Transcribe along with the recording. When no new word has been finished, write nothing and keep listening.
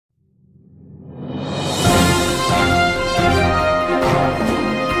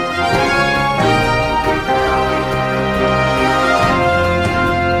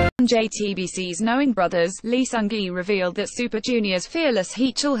JTBC's Knowing Brothers, Lee Seung Gi revealed that Super Junior's fearless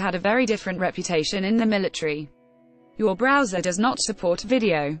Heechul had a very different reputation in the military. Your browser does not support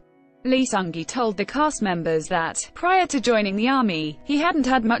video. Lee Seung Gi told the cast members that, prior to joining the army, he hadn't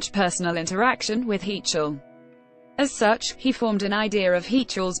had much personal interaction with Heechul. As such, he formed an idea of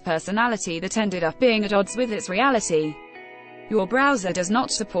Heechul's personality that ended up being at odds with its reality. Your browser does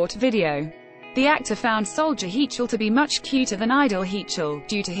not support video. The actor found soldier Heechul to be much cuter than idol Heechul,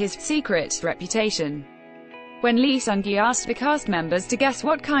 due to his secret reputation. When Lee Seung Gi asked the cast members to guess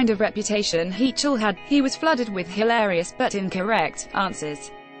what kind of reputation Heechul had, he was flooded with hilarious but incorrect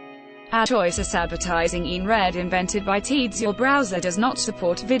answers. Our choice is advertising in red invented by Teeds. Your browser does not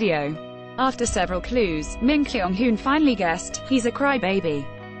support video. After several clues, Min Kyung-hoon finally guessed, he's a crybaby.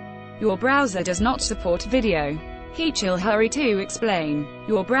 Your browser does not support video. Heechul hurried to explain,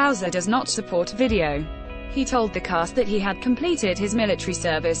 your browser does not support video. He told the cast that he had completed his military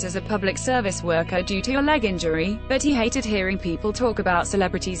service as a public service worker due to a leg injury, but he hated hearing people talk about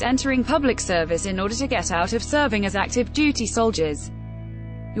celebrities entering public service in order to get out of serving as active duty soldiers.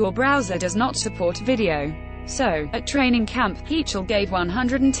 Your browser does not support video. So, at training camp, Heechul gave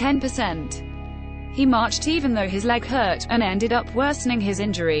 110%. He marched even though his leg hurt, and ended up worsening his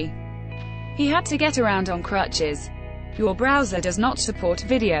injury. He had to get around on crutches. Your browser does not support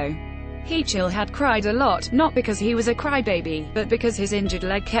video. Heechul had cried a lot, not because he was a crybaby, but because his injured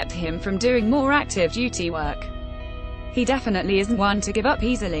leg kept him from doing more active duty work. He definitely isn't one to give up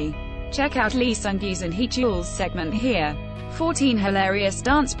easily. Check out Lee Seung Gi's and Heechul's segment here. 14 hilarious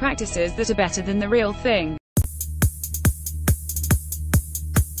dance practices that are better than the real thing.